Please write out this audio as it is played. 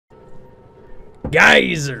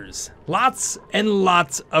Geysers. Lots and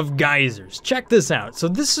lots of geysers. Check this out. So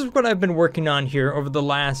this is what I've been working on here over the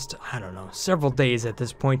last, I don't know, several days at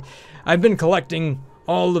this point. I've been collecting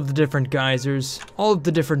all of the different geysers, all of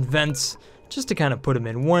the different vents, just to kind of put them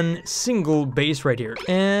in one single base right here.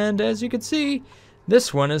 And as you can see,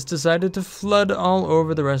 this one has decided to flood all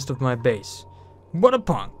over the rest of my base. What a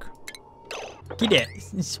punk. Get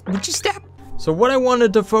it. Would you stop? So what I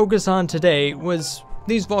wanted to focus on today was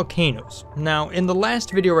these volcanoes. Now, in the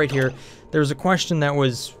last video right here, there was a question that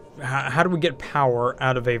was, how do we get power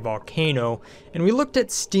out of a volcano? And we looked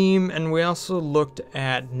at steam, and we also looked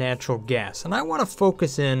at natural gas. And I want to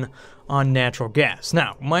focus in on natural gas.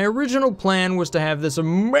 Now, my original plan was to have this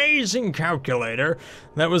amazing calculator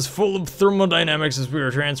that was full of thermodynamics as we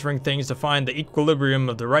were transferring things to find the equilibrium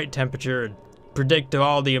of the right temperature and predict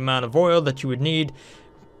all the amount of oil that you would need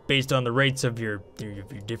based on the rates of your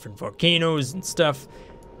different volcanoes and stuff.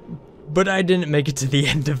 But I didn't make it to the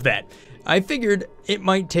end of that. I figured it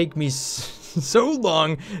might take me so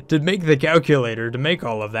long to make the calculator, to make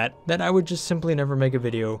all of that, that I would just simply never make a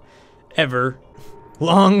video ever.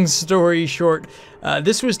 Long story short,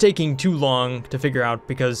 this was taking too long to figure out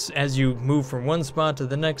because as you move from one spot to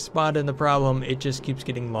the next spot in the problem, it just keeps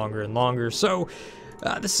getting longer and longer. So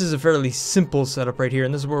this is a fairly simple setup right here,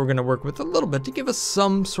 and this is what we're going to work with a little bit to give us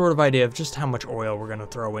some sort of idea of just how much oil we're going to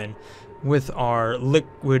throw in with our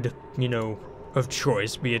liquid, of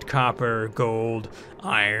choice, be it copper, gold,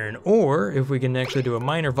 iron, or if we can actually do a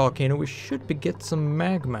minor volcano, we should get some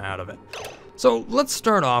magma out of it. So let's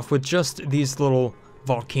start off with just these little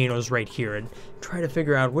volcanoes right here and try to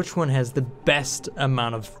figure out which one has the best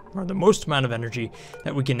amount of, or the most amount of energy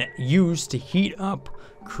that we can use to heat up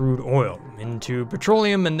crude oil into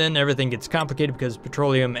petroleum, and then everything gets complicated because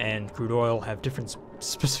petroleum and crude oil have different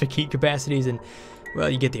specific heat capacities, and well,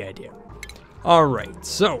 you get the idea. Alright,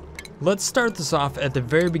 so let's start this off at the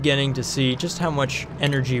very beginning to see just how much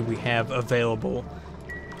energy we have available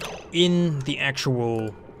in the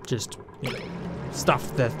actual just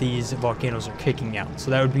stuff that these volcanoes are kicking out.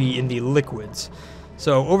 So that would be in the liquids.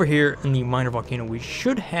 So over here in the minor volcano, we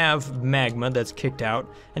should have magma that's kicked out,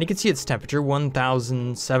 and you can see its temperature,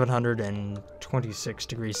 1,726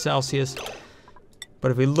 degrees Celsius.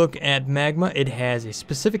 But if we look at magma, it has a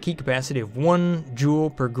specific heat capacity of 1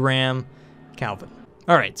 joule per gram Kelvin.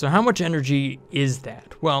 All right, so how much energy is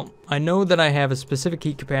that? Well, I know that I have a specific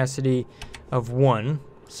heat capacity of 1,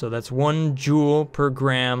 so that's 1 joule per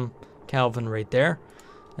gram Kelvin right there.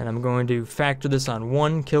 And I'm going to factor this on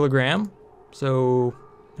 1 kilogram. So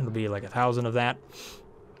it'll be like 1,000 of that.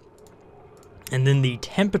 And then the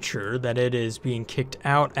temperature that it is being kicked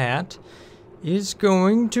out at is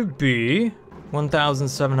going to be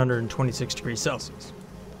 1,726 degrees Celsius.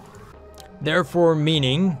 Therefore,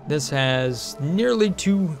 meaning this has nearly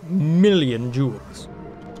 2 million joules.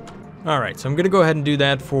 Alright, so I'm going to go ahead and do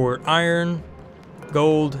that for iron,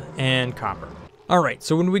 gold, and copper. Alright,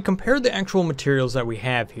 so when we compare the actual materials that we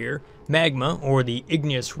have here, magma, or the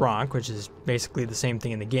igneous rock, which is basically the same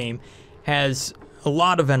thing in the game, has a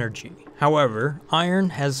lot of energy. However, iron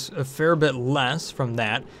has a fair bit less from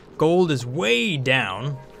that, gold is way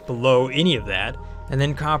down below any of that, and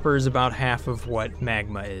then copper is about half of what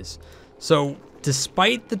magma is. So,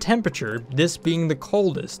 despite the temperature, this being the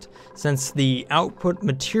coldest, since the output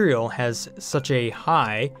material has such a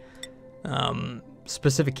high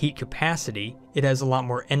specific heat capacity, it has a lot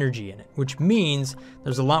more energy in it, which means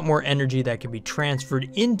there's a lot more energy that can be transferred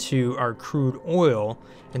into our crude oil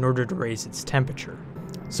in order to raise its temperature.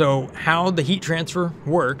 So how the heat transfer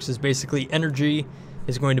works is basically energy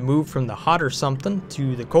is going to move from the hotter something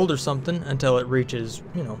to the colder something until it reaches,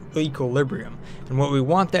 equilibrium. And what we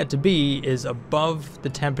want that to be is above the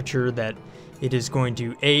temperature that it is going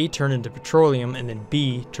to A, turn into petroleum, and then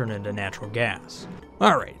B, turn into natural gas.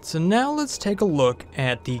 Alright, so now let's take a look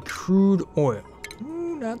at the crude oil.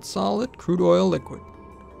 Not solid, crude oil liquid.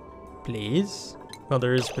 Please. Well,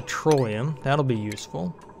 there is petroleum. That'll be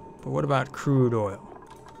useful. But what about crude oil?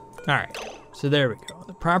 Alright, so there we go.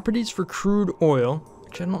 The properties for crude oil,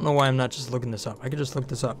 which I don't know why I'm not just looking this up. I could just look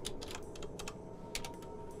this up.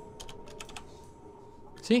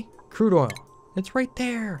 See? Crude oil. It's right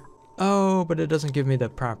there. Oh, but it doesn't give me the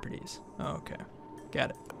properties. Okay, got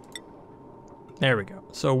it. There we go.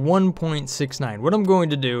 So 1.69. What I'm going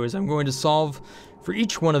to do is I'm going to solve for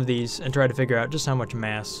each one of these and try to figure out just how much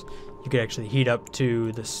mass you could actually heat up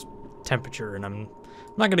to this temperature. And I'm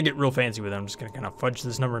not going to get real fancy with it. I'm just going to kind of fudge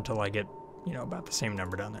this number until I get, about the same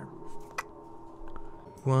number down there.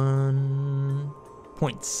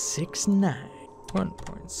 1.69.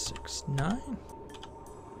 1.69.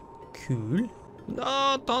 Cool.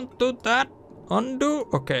 No, don't do that. undo.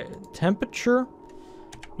 Okay, temperature.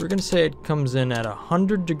 We're gonna say it comes in at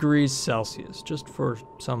 100 degrees Celsius, just for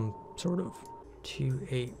some sort of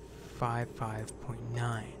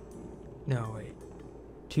 2855.9. No, wait.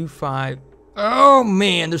 25. Oh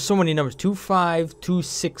man, there's so many numbers.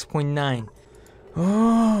 2526.9.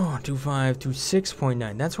 Oh,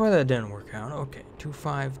 2526.9. That's why that didn't work out. Okay,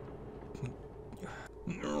 25.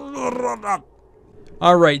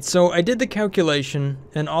 All right, so I did the calculation,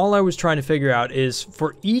 and all I was trying to figure out is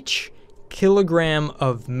for each kilogram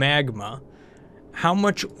of magma, how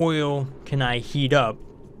much oil can I heat up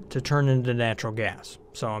to turn into natural gas?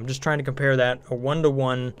 So I'm just trying to compare that, a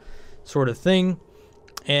 1-to-1 sort of thing.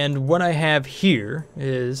 And what I have here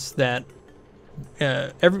is that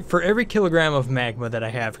for every kilogram of magma that I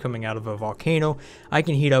have coming out of a volcano, I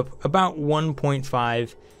can heat up about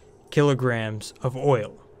 1.5 kilograms of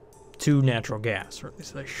oil to natural gas, or at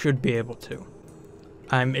least I should be able to.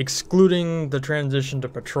 I'm excluding the transition to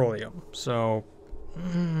petroleum, so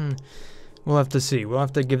we'll have to see. We'll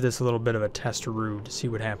have to give this a little bit of a test-a-roo to see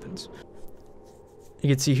what happens. You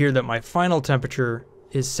can see here that my final temperature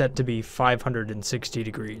is set to be 560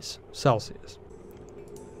 degrees Celsius.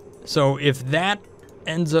 So if that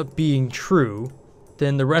ends up being true,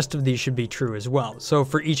 then the rest of these should be true as well. So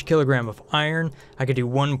for each kilogram of iron, I could do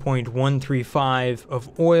 1.135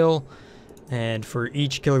 of oil, and for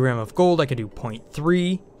each kilogram of gold, I could do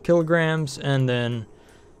 0.3 kilograms, and then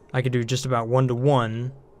I could do just about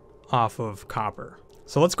 1-to-1 off of copper.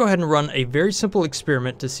 So let's go ahead and run a very simple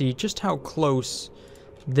experiment to see just how close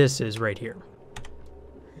this is right here.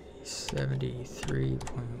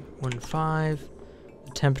 73.15.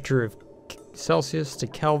 The temperature of Celsius to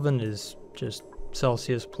Kelvin is just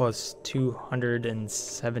Celsius plus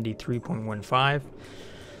 273.15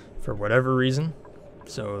 for whatever reason.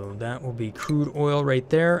 So that will be crude oil right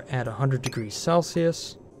there at 100 degrees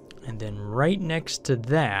Celsius. And then right next to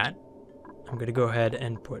that, I'm going to go ahead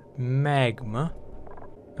and put magma.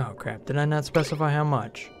 Oh crap, did I not specify how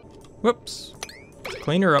much? Whoops. Let's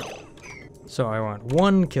clean her up. So I want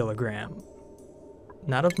 1 kilogram.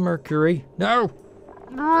 Not of mercury. No!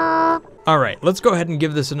 Alright, let's go ahead and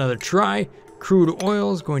give this another try. Crude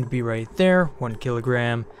oil is going to be right there, 1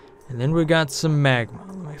 kilogram. And then we got some magma.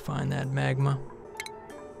 Let me find that magma.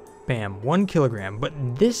 Bam, 1 kilogram. But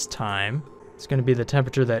this time, it's going to be the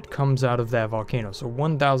temperature that comes out of that volcano. So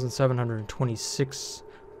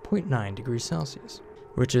 1,726.9 degrees Celsius,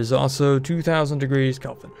 which is also 2,000 degrees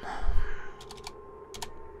Kelvin.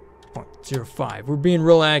 0.05. We're being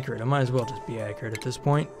real accurate. I might as well just be accurate at this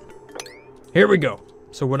point. Here we go.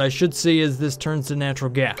 So what I should see is this turns to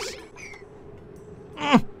natural gas.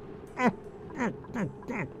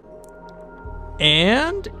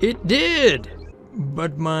 And it did.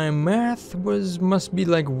 But my math must be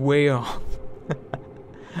like way off.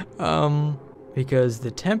 Because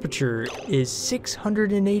the temperature is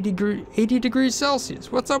 680 degrees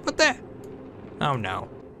Celsius. What's up with that? Oh no.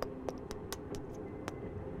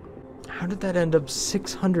 How did that end up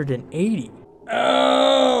 680?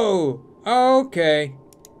 Oh, okay.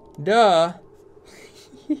 Duh.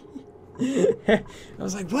 I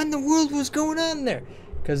was like, what in the world was going on there?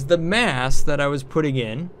 Because the mass that I was putting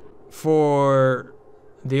in for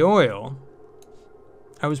the oil,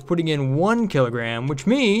 I was putting in 1 kilogram, which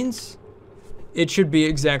means it should be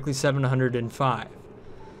exactly 705.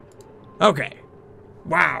 Okay.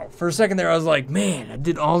 Wow. For a second there, I was like, man, I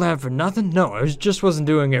did all that for nothing? No, I just wasn't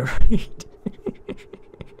doing it right.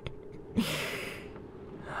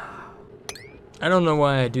 I don't know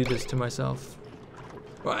why I do this to myself.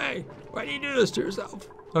 Why? Why do you do this to yourself?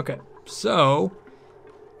 Okay, so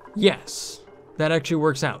yes, that actually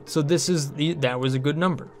works out. So this is that was a good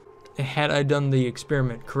number. Had I done the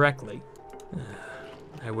experiment correctly,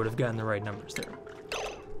 I would have gotten the right numbers there.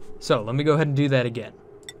 So let me go ahead and do that again,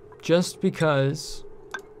 just because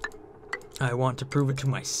I want to prove it to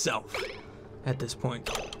myself at this point.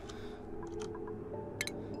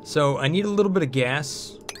 So I need a little bit of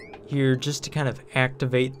gas here just to kind of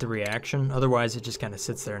activate the reaction. Otherwise it just kind of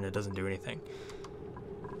sits there and it doesn't do anything.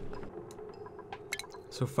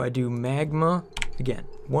 So if I do magma, again,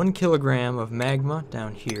 1 kilogram of magma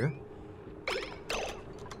down here.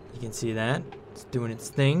 You can see that. It's doing its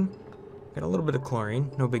thing. Got a little bit of chlorine,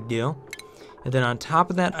 no big deal. And then on top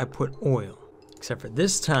of that, I put oil. Except for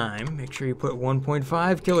this time, make sure you put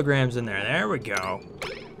 1.5 kilograms in there. There we go.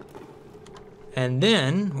 And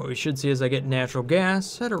then, what we should see is I get natural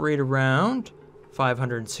gas at a rate around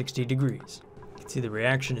 560 degrees. You can see the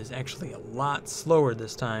reaction is actually a lot slower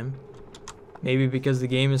this time. Maybe because the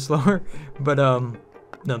game is slower, but no,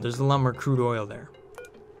 there's a lot more crude oil there.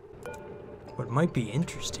 What might be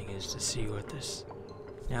interesting is to see what this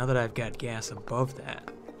Now that I've got gas above that,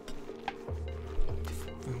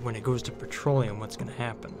 when it goes to petroleum, what's going to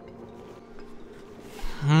happen?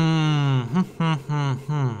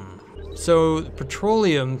 So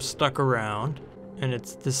petroleum stuck around, and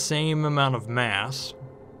it's the same amount of mass.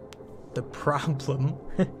 The problem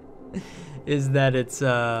is that it's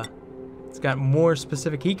got more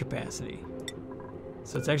specific heat capacity.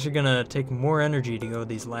 So it's actually gonna take more energy to go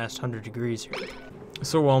these last 100 degrees here.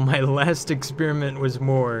 So while my last experiment was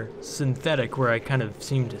more synthetic, where I kind of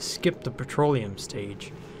seemed to skip the petroleum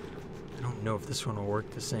stage, I don't know if this one will work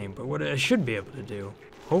the same, but what I should be able to do,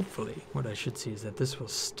 hopefully, what I should see is that this will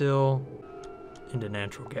still into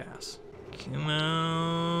natural gas. Come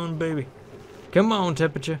on, baby. Come on,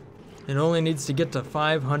 temperature. It only needs to get to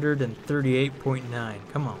 538.9.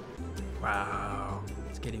 Come on. Wow.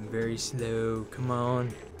 It's getting very slow. Come on.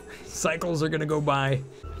 Cycles are gonna go by.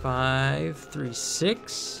 5, 3,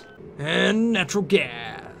 6. And natural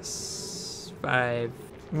gas. 5.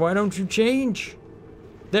 Why don't you change?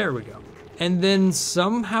 There we go. And then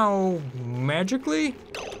somehow, magically,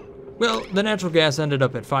 well, the natural gas ended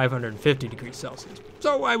up at 550 degrees Celsius.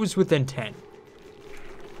 So I was within 10.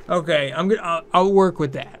 Okay, I'll work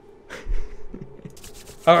with that.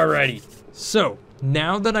 Alrighty. So,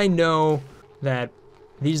 now that I know that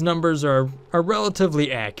these numbers are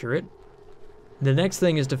relatively accurate, the next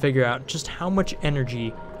thing is to figure out just how much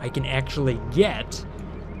energy I can actually get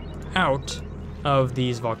out of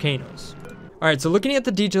these volcanoes. Alright, so looking at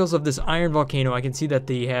the details of this iron volcano, I can see that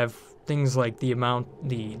they have things like the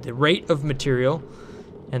rate of material,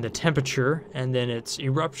 and the temperature, and then its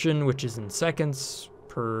eruption, which is in seconds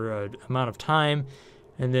per amount of time,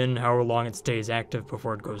 and then how long it stays active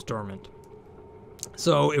before it goes dormant.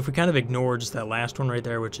 So if we kind of ignore just that last one right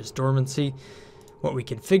there, which is dormancy, what we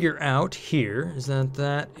can figure out here is that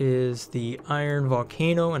that is the iron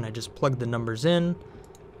volcano, and I just plugged the numbers in.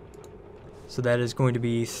 So that is going to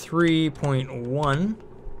be 3.1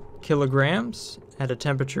 kilograms at a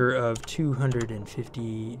temperature of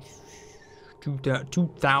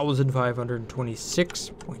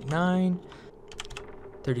 2,526.9.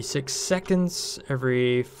 36 seconds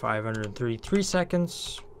every 533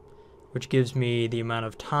 seconds, which gives me the amount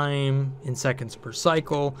of time in seconds per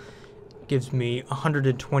cycle, gives me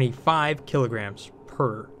 125 kilograms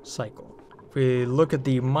per cycle. If we look at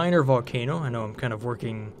the minor volcano, I know I'm kind of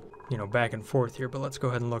working, back and forth here, but let's go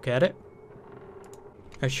ahead and look at it.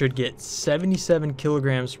 I should get 77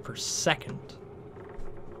 kilograms per second.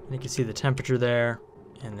 And you can see the temperature there.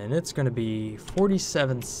 And then it's going to be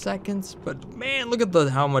 47 seconds. But man, look at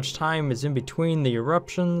how much time is in between the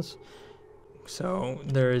eruptions. So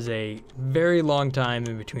there is a very long time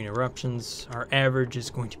in between eruptions. Our average is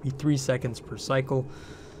going to be 3 seconds per cycle.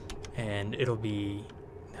 And that'll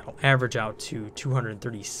average out to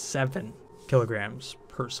 237 kilograms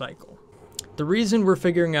per cycle. The reason we're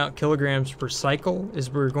figuring out kilograms per cycle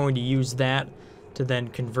is we're going to use that to then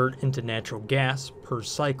convert into natural gas per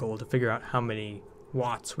cycle to figure out how many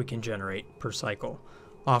watts we can generate per cycle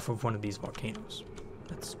off of one of these volcanoes.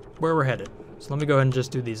 That's where we're headed. So let me go ahead and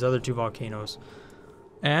just do these other two volcanoes,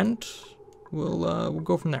 and we'll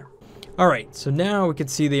go from there. All right, so now we can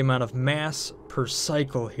see the amount of mass per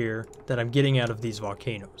cycle here that I'm getting out of these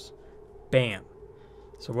volcanoes. Bam.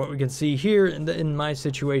 So what we can see here in my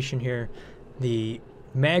situation here, the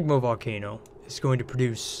magma volcano is going to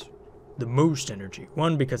produce the most energy.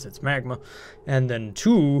 One, because it's magma, and then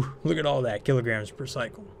two, look at all that, kilograms per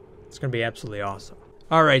cycle. It's going to be absolutely awesome.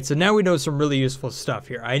 All right, so now we know some really useful stuff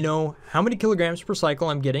here. I know how many kilograms per cycle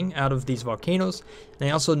I'm getting out of these volcanoes, and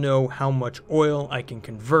I also know how much oil I can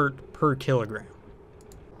convert per kilogram.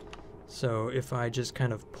 So if I just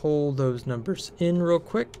kind of pull those numbers in real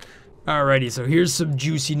quick. Alrighty, so here's some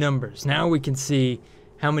juicy numbers. Now we can see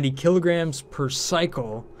how many kilograms per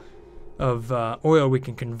cycle of oil we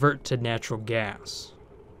can convert to natural gas.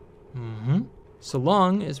 So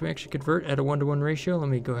long as we actually convert at a 1-to-1 ratio. Let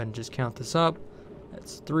me go ahead and just count this up.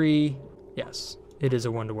 That's 3. Yes, it is a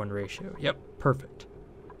 1-to-1 ratio. Yep, perfect.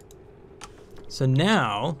 So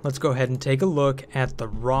now let's go ahead and take a look at the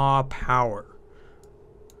raw power.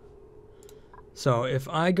 So if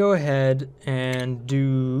I go ahead and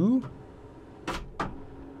do...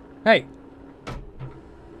 Hey!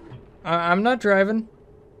 I'm not driving.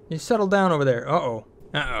 You settle down over there. Uh-oh.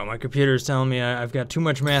 Uh-oh, my computer's telling me I've got too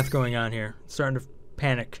much math going on here. It's starting to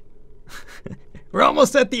panic. We're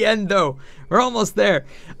almost at the end, though. We're almost there.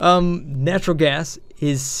 Natural gas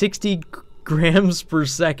is 60 grams per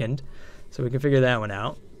second, so we can figure that one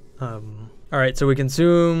out. All right, so we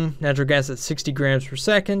consume natural gas at 60 grams per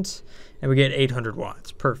second, and we get 800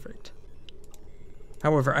 watts. Perfect.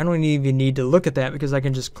 However, I don't even need to look at that because I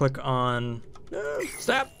can just click on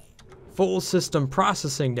Stop. Full system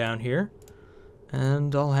processing down here.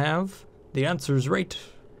 And I'll have the answers right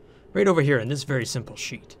over here in this very simple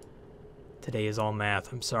sheet. Today is all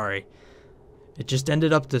math, I'm sorry. It just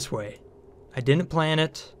ended up this way. I didn't plan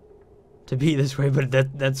it to be this way, but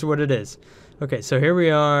that's what it is. Okay, so here we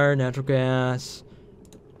are, natural gas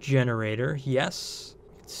generator, yes.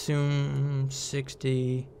 Consume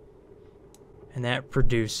 60, and that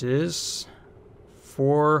produces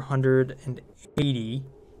 480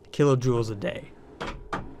 kilojoules a day.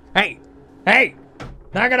 Hey,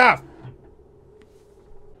 knock it off.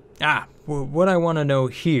 Well, what I want to know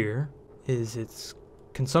here is its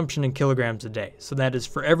consumption in kilograms a day. So that is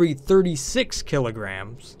for every 36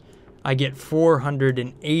 kilograms, I get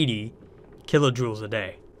 480 kilojoules a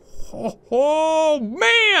day. Oh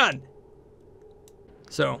man!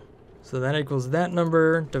 So that equals that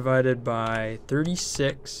number divided by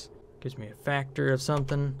 36. Gives me a factor of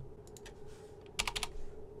something.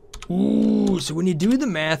 Ooh, so when you do the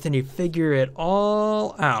math and you figure it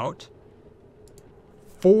all out,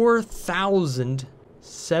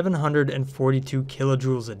 4,742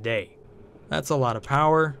 kilojoules a day. That's a lot of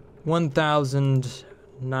power.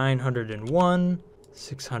 1,901,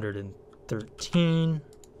 613,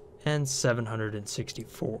 and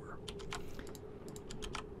 764.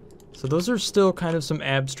 So those are still kind of some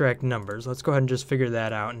abstract numbers. Let's go ahead and just figure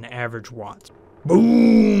that out in average watts.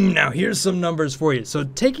 Boom! Now here's some numbers for you. So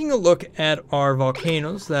taking a look at our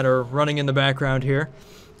volcanoes that are running in the background here,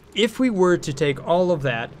 if we were to take all of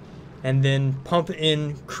that and then pump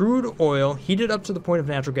in crude oil, heat it up to the point of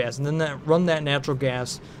natural gas, and then run that natural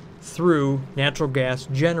gas through natural gas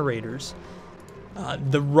generators,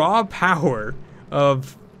 the raw power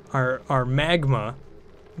of our magma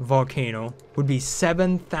volcano would be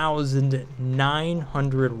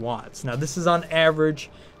 7,900 watts. Now this is on average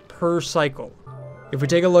per cycle. If we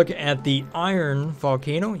take a look at the iron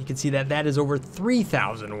volcano, you can see that that is over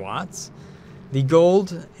 3,000 watts. The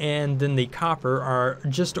gold and then the copper are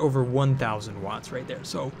just over 1,000 watts right there.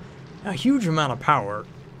 So a huge amount of power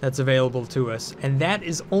that's available to us. And that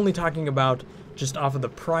is only talking about just off of the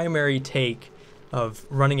primary take of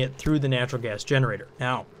running it through the natural gas generator.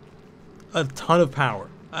 Now, a ton of power,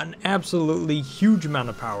 an absolutely huge amount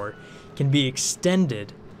of power can be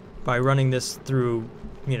extended by running this through,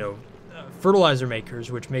 fertilizer makers,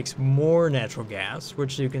 which makes more natural gas,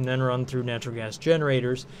 which you can then run through natural gas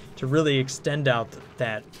generators to really extend out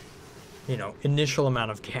that, initial amount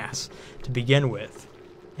of gas to begin with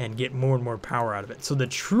and get more and more power out of it. So the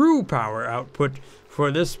true power output for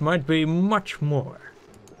this might be much more.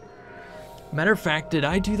 Matter of fact, did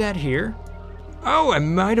I do that here? Oh, I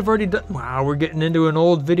might have already done. Wow, we're getting into an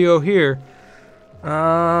old video here.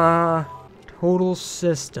 Total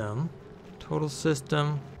system.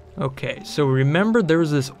 Okay, so remember there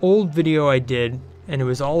was this old video I did, and it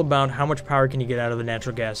was all about how much power can you get out of the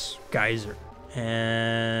natural gas geyser.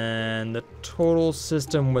 And the total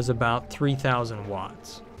system was about 3,000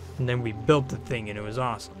 watts. And then we built the thing, and it was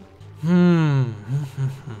awesome.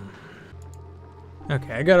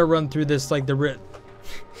 Okay, I gotta run through this like the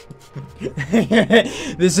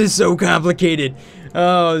This is so complicated.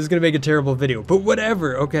 Oh, this is gonna make a terrible video. But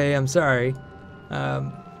whatever, okay, I'm sorry.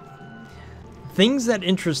 Things that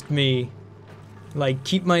interest me,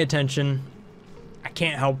 keep my attention. I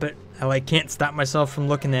can't help it. I can't stop myself from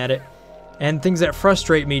looking at it. And things that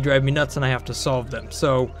frustrate me drive me nuts and I have to solve them.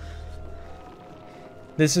 So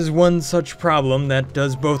this is one such problem that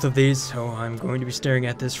does both of these, so I'm going to be staring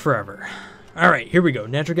at this forever. Alright, here we go.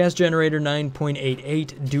 Natural gas generator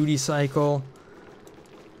 9.88 duty cycle.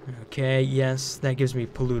 Okay, yes, that gives me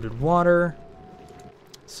polluted water.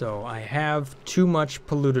 So I have too much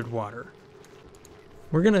polluted water.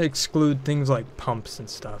 We're gonna exclude things like pumps and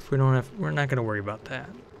stuff. We're not gonna worry about that.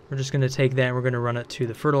 We're just gonna take that and we're gonna run it to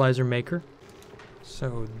the fertilizer maker.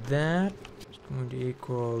 So that is going to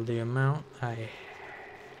equal the amount I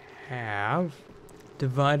have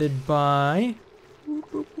divided by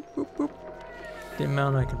the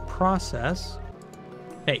amount I can process.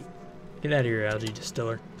 Hey, get out of here, algae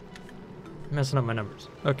distiller. You're messing up my numbers.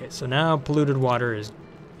 Okay, so now polluted water is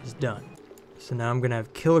done. So now I'm going to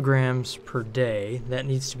have kilograms per day. That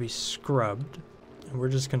needs to be scrubbed. And we're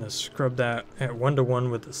just going to scrub that at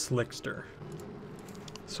 1-to-1 with the slickster.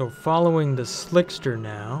 So following the slickster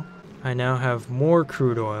now, I now have more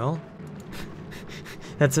crude oil.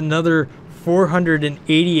 That's another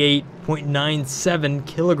 488.97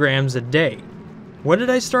 kilograms a day. What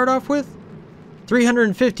did I start off with?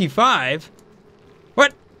 355?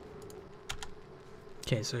 What?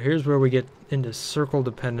 Okay, so here's where we get into circle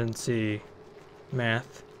dependency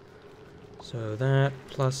math. So that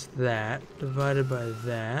plus that divided by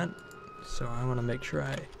that So I want to make sure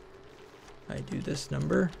I do this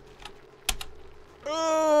number.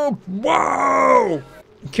 Oh, whoa!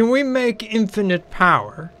 Can we make infinite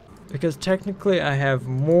power? Because technically I have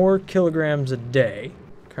more kilograms a day.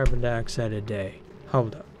 Carbon dioxide a day.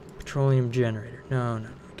 Hold up. Petroleum generator. No.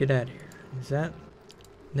 Get out of here. Is that?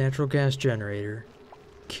 Natural gas generator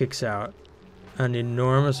kicks out an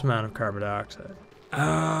enormous amount of carbon dioxide.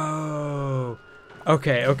 Oh.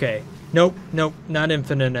 Okay. Nope. Not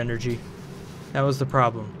infinite energy. That was the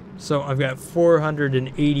problem. So I've got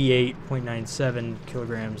 488.97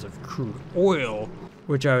 kilograms of crude oil,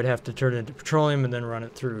 which I would have to turn into petroleum and then run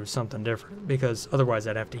it through something different, because otherwise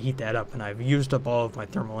I'd have to heat that up, and I've used up all of my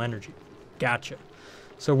thermal energy. Gotcha.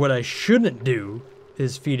 So what I shouldn't do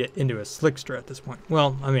is feed it into a slickster at this point.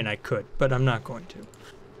 Well, I mean, I could, but I'm not going to,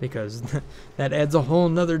 because that adds a whole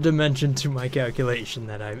nother dimension to my calculation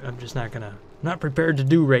that I'm just not prepared to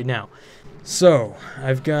do right now. So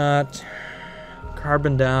I've got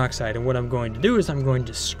carbon dioxide, and what I'm going to do is I'm going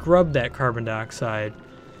to scrub that carbon dioxide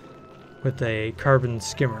with a carbon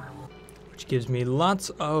skimmer, which gives me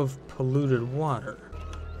lots of polluted water.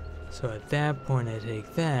 So at that point I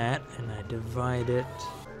take that and I divide it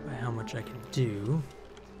by how much I can do.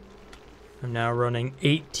 I'm now running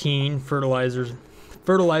 18 fertilizer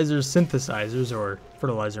synthesizers, or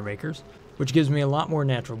fertilizer makers, which gives me a lot more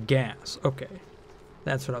natural gas. Okay,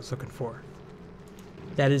 that's what I was looking for.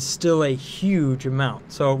 That is still a huge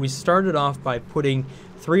amount. So we started off by putting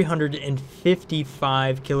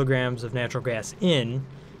 355 kilograms of natural gas in,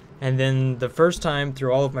 and then the first time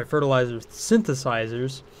through all of my fertilizer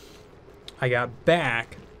synthesizers, I got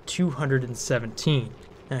back 217.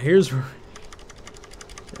 Now here's where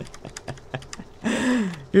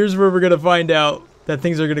we're gonna find out that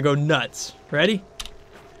things are gonna go nuts. Ready?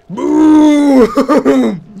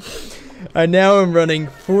 Boom! I now am running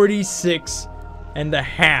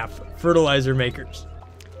 46.5 fertilizer makers,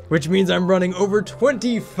 which means I'm running over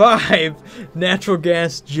 25 natural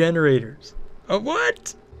gas generators.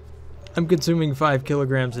 What? I'm consuming 5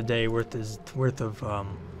 kilograms a day worth of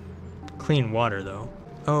clean water, though.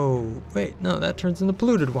 Oh, wait, no, that turns into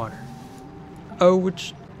polluted water. Oh,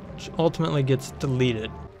 which ultimately gets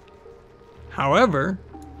deleted. However,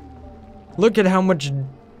 look at how much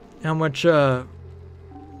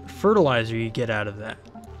fertilizer you get out of that.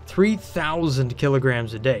 3,000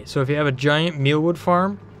 kilograms a day. So if you have a giant mealwood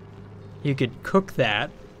farm, you could cook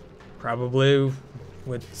that, probably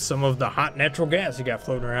with some of the hot natural gas you got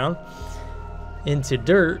floating around, into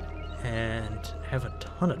dirt, and have a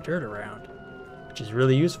ton of dirt around, which is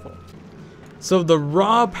really useful. So the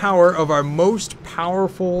raw power of our most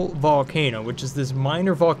powerful volcano, which is this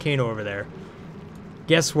minor volcano over there,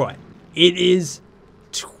 guess what? It is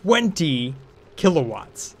 20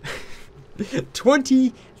 kilowatts.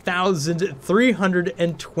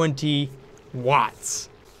 20,320 watts.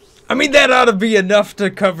 I mean, that ought to be enough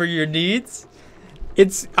to cover your needs.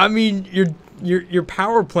 I mean, your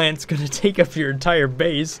power plant's gonna take up your entire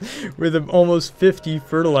base with almost 50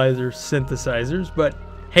 fertilizer synthesizers, but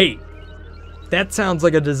hey, that sounds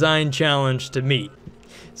like a design challenge to me.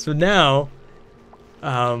 So now,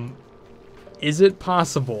 is it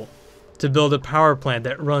possible to build a power plant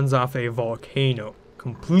that runs off a volcano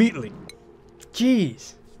completely?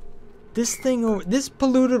 Jeez, this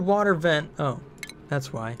polluted water vent, oh,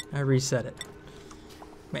 that's why I reset it.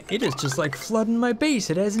 Man, it is just like flooding my base.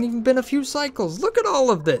 It hasn't even been a few cycles. Look at all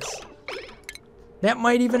of this. That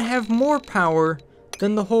might even have more power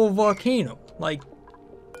than the whole volcano. Like,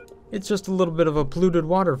 it's just a little bit of a polluted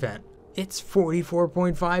water vent. It's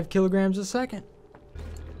 44.5 kilograms a second.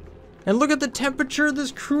 And look at the temperature of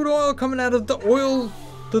this crude oil coming out of the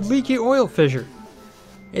leaky oil fissure.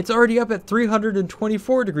 It's already up at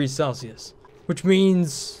 324 degrees Celsius, which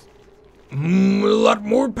means a lot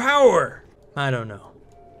more power. I don't know.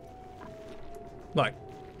 Look,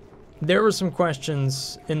 there were some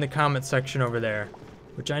questions in the comment section over there,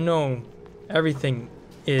 which I know everything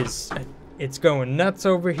is, it's going nuts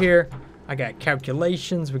over here. I got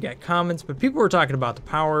calculations, we got comments, but people were talking about the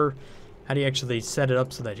power. How do you actually set it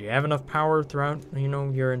up so that you have enough power throughout,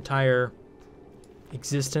 your entire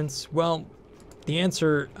existence? Well, the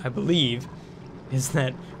answer, I believe, is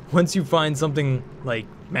that once you find something like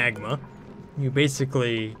magma, you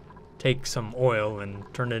basically take some oil and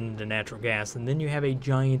turn it into natural gas, and then you have a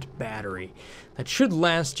giant battery that should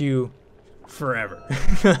last you forever.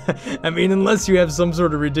 I mean, unless you have some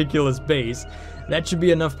sort of ridiculous base, that should be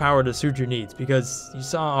enough power to suit your needs, because you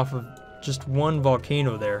saw off of just one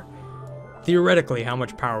volcano there, theoretically, how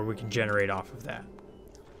much power we can generate off of that.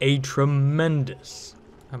 A tremendous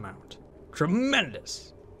amount.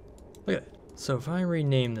 Tremendous. Look at that. So if I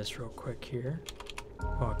rename this real quick here,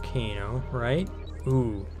 volcano, right?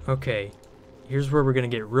 Ooh, okay. Here's where we're gonna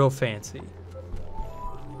get real fancy.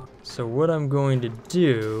 So what I'm going to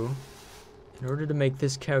do, in order to make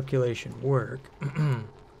this calculation work,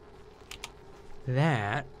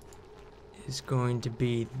 that is going to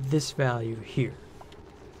be this value here.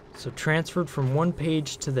 So transferred from one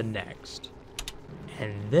page to the next.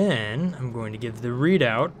 And then I'm going to give the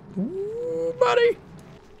readout. Ooh, buddy!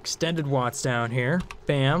 Extended watts down here.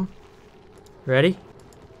 Bam. Ready?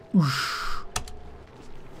 Whoosh.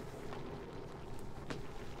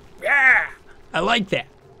 Yeah! I like that.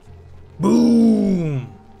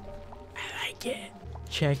 Boom! I like it.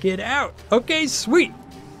 Check it out. Okay, sweet.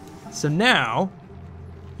 So now,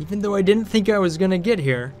 even though I didn't think I was gonna get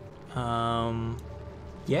here,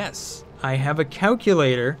 yes, I have a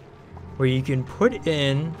calculator where you can put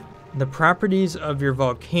in the properties of your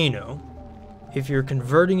volcano if you're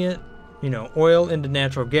converting it, you know, oil into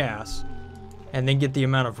natural gas, and then get the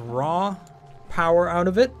amount of raw power out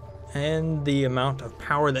of it and the amount of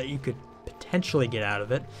power that you could potentially get out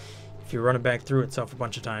of it if you run it back through itself a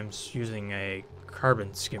bunch of times using a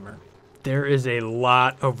carbon skimmer. There is a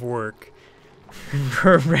lot of work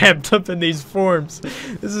wrapped up in these forms.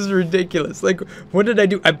 This is ridiculous. Like, what did I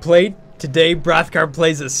do? I played today. Brothgar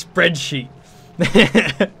plays a spreadsheet.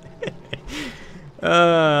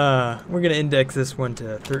 We're gonna index this one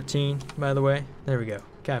to 13, by the way. There we go.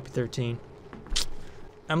 Copy 13.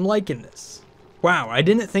 I'm liking this. Wow, I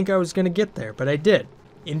didn't think I was gonna get there, but I did.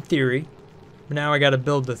 In theory. Now I gotta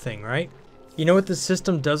build the thing, right? You know what the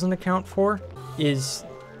system doesn't account for? Is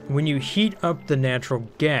when you heat up the natural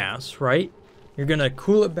gas, right? You're gonna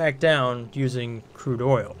cool it back down using crude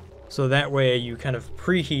oil. So that way you kind of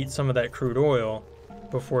preheat some of that crude oil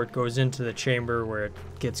before it goes into the chamber where it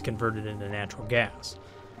gets converted into natural gas.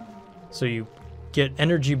 So you get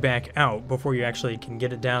energy back out before you actually can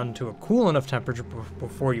get it down to a cool enough temperature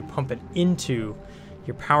before you pump it into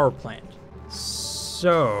your power plant.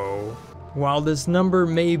 So while this number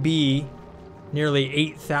may be nearly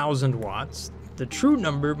 8,000 watts, the true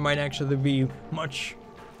number might actually be much,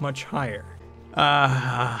 much higher.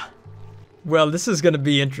 Well, this is going to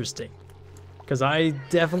be interesting, because I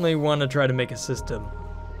definitely want to try to make a system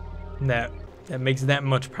that makes that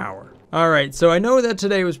much power. Alright, so I know that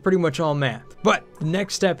today was pretty much all math, but the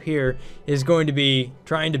next step here is going to be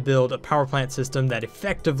trying to build a power plant system that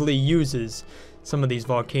effectively uses some of these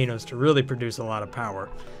volcanoes to really produce a lot of power.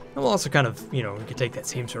 And we'll also kind of, you know, we could take that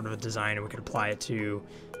same sort of a design and we could apply it to,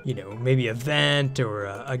 you know, maybe a vent or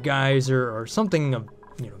a geyser or something of,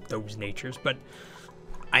 you know, those natures. But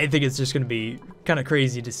I think it's just going to be kind of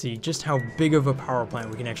crazy to see just how big of a power plant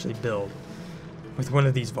we can actually build with one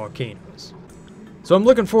of these volcanoes. So I'm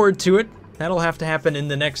looking forward to it. That'll have to happen in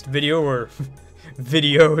the next video, or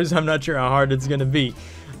videos. I'm not sure how hard it's going to be.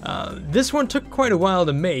 This one took quite a while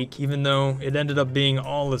to make, even though it ended up being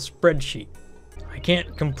all a spreadsheet. I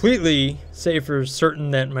can't completely say for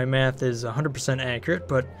certain that my math is 100% accurate,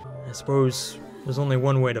 but I suppose there's only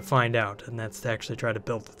one way to find out, and that's to actually try to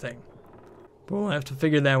build the thing. But we'll have to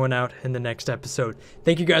figure that one out in the next episode.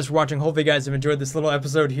 Thank you guys for watching. Hopefully you guys have enjoyed this little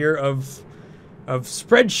episode here of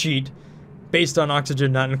Spreadsheet, based on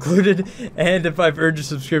oxygen not included. And if I've earned your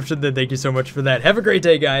subscription, then thank you so much for that. Have a great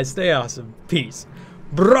day, guys. Stay awesome. Peace.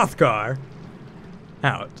 Brothgar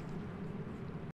out.